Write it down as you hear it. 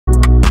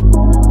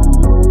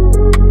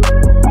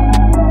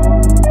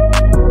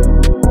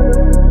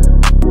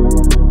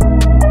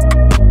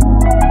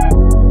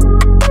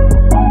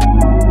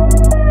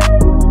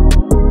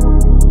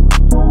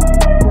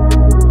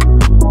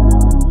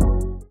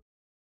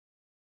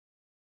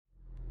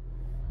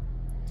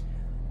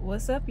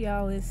What's up,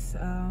 y'all? It's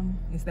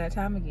that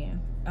time again.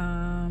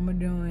 We're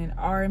doing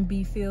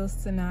R&B Feels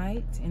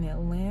tonight in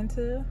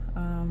Atlanta.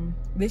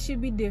 This should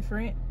be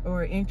different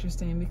or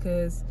interesting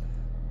because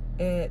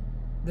at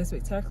the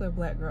Spectacular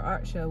Black Girl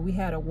Art Show we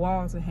had a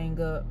wall to hang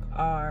up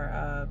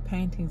our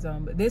paintings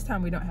on, but this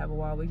time we don't have a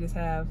wall. We just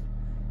have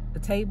a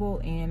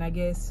table and I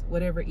guess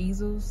whatever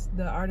easels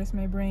the artist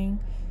may bring.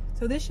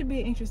 So this should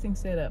be an interesting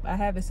setup. I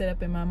have it set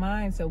up in my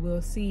mind, so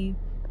we'll see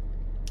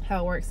how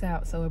it works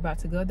out. So we're about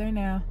to go there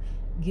now,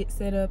 get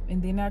set up,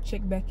 and then I'll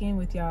check back in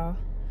with y'all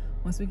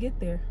once we get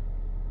there.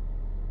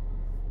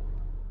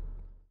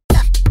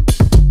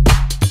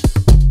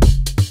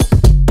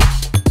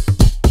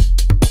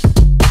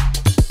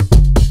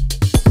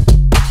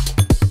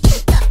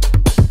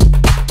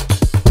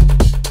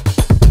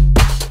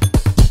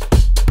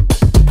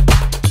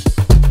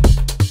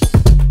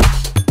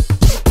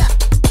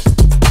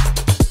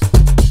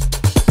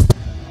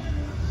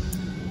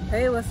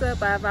 Hey, what's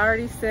up? I've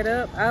already set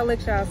up. I'll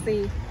let y'all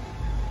see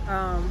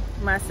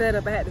my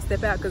setup. I had to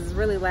step out because it's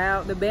really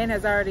loud. The band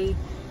has already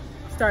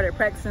started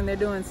practicing. They're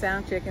doing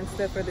sound check and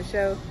stuff for the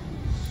show,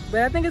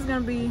 but I think it's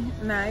gonna be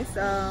nice.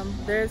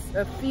 There's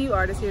a few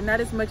artists here, not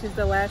as much as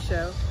the last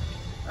show.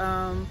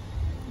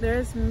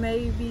 There's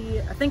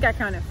maybe, I think I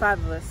counted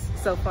 5 of us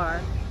so far,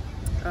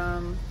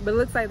 but it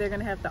looks like they're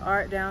gonna have the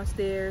art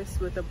downstairs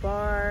with a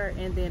bar,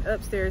 and then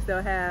upstairs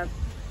they'll have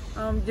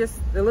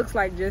it looks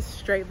like just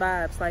straight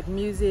vibes, like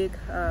music,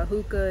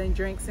 hookah and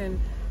drinks and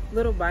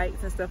little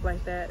bites and stuff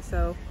like that.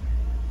 So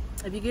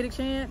if you get a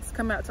chance,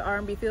 come out to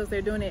R&B Feels.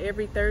 They're doing it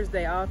every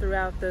Thursday all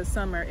throughout the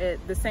summer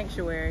at the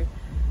Sanctuary,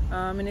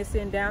 and it's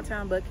in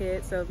downtown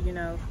Buckhead, so you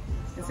know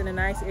it's in a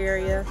nice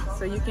area,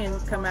 so you can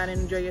come out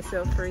and enjoy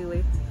yourself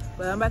freely.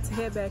 But I'm about to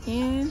head back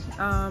in,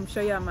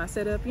 show y'all my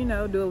setup, you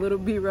know, do a little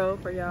B-roll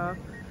for y'all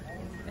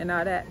and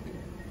all that.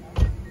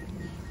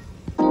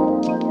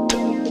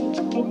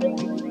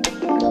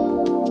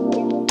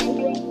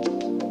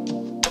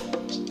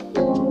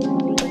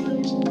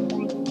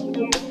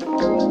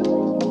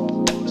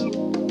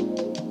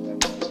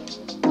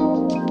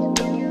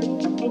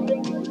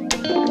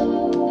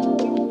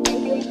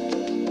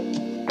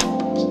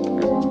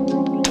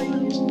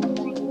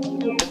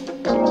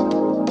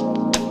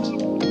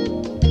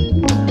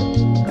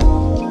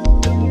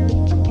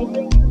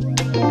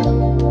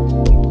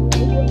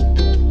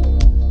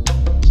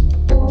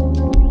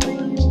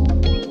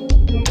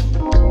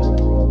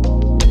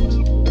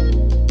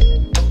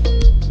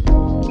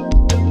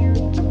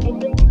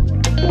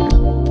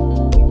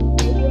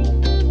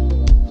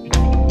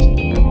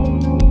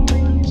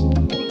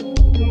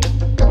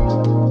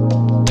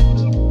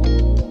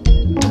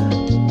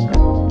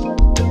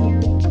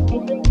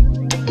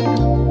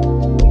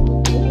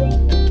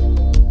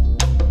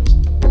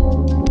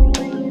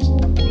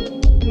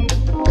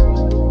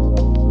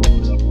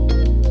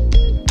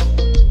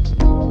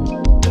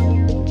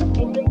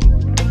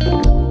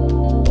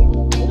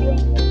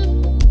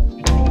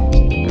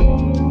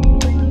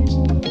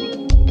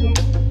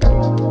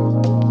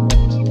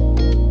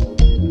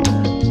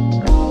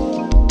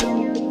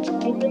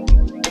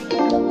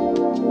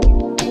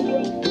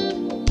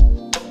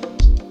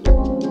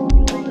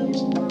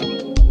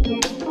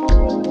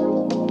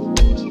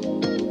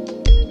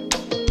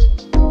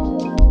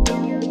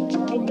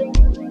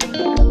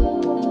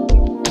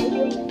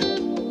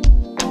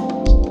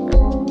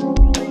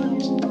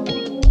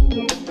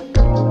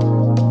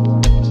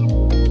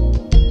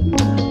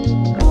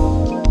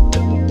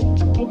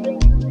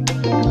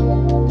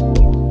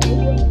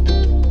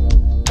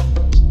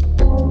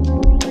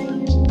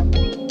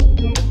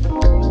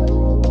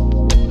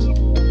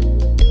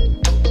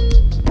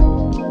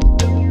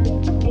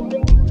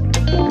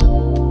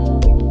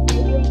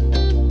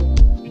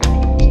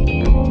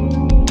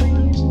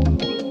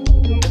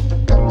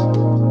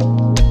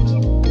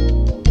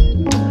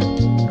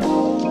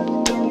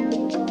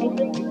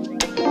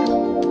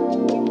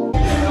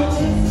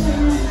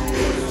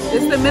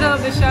 It's the middle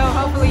of the show.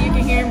 Hopefully you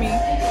can hear me.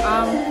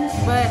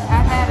 But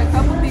I had a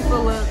couple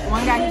people look.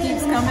 One guy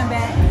keeps coming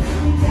back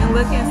and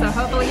looking, so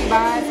hopefully he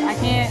buys. I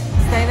can't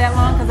stay that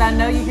long because I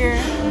know you hear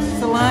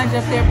Solange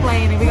up there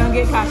playing and we're gonna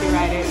get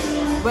copyrighted.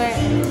 But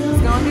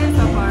it's going good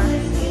so far.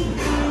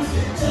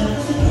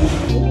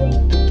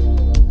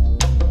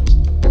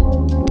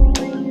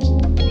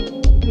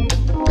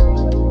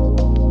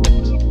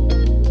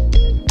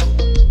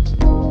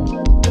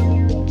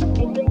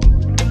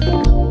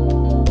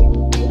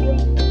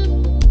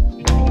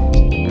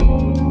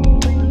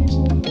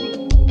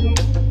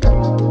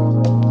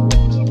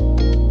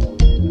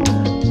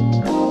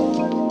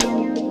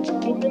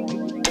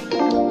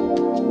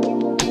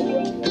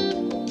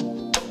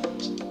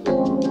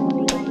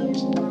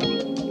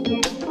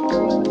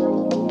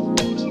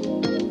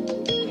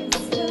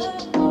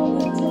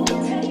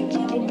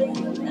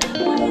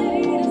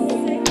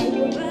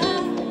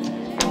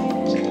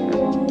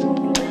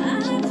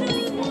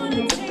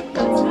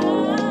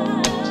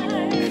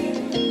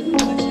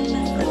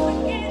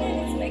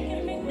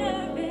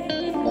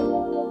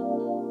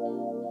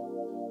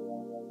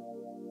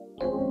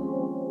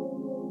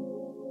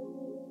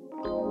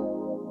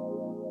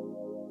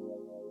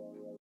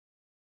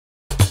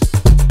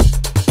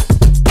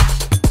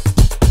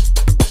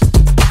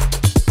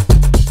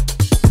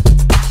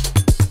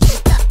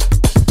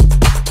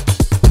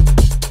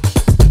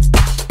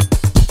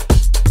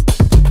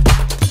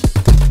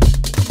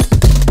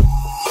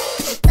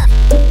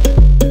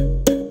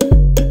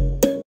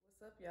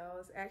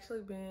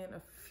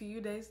 few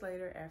days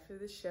later after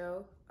the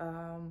show.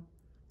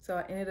 So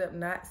I ended up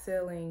not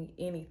selling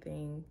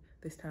anything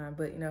this time,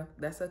 but you know,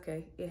 that's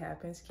okay. It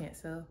happens. You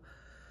can't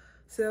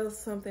sell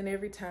something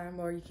every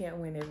time, or you can't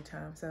win every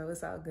time. So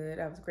it's all good.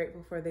 I was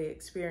grateful for the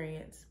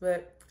experience,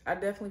 but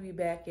I'll definitely be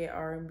back at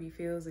R&B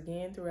Feels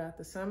again throughout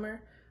the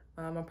summer.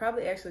 I'm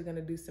probably actually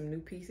gonna do some new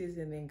pieces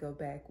and then go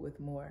back with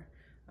more.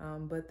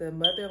 But the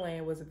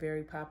Motherland was a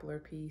very popular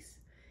piece.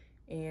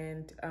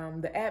 And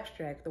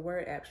the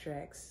word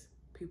abstracts,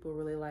 people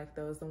really like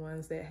those. The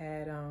ones that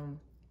had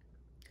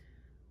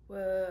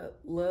well,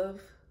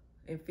 love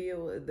and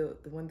feel, the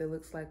one that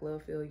looks like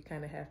love feel, you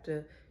kind of have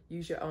to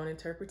use your own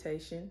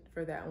interpretation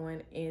for that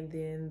one. And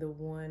then the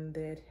one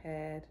that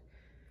had,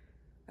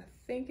 I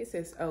think it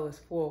says, oh, it's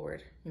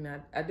forward. You know,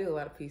 I do a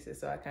lot of pieces,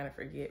 so I kind of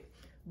forget.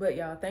 But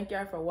y'all, thank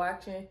y'all for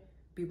watching.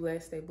 Be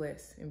blessed, stay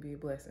blessed, and be a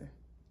blessing.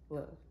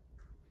 Love.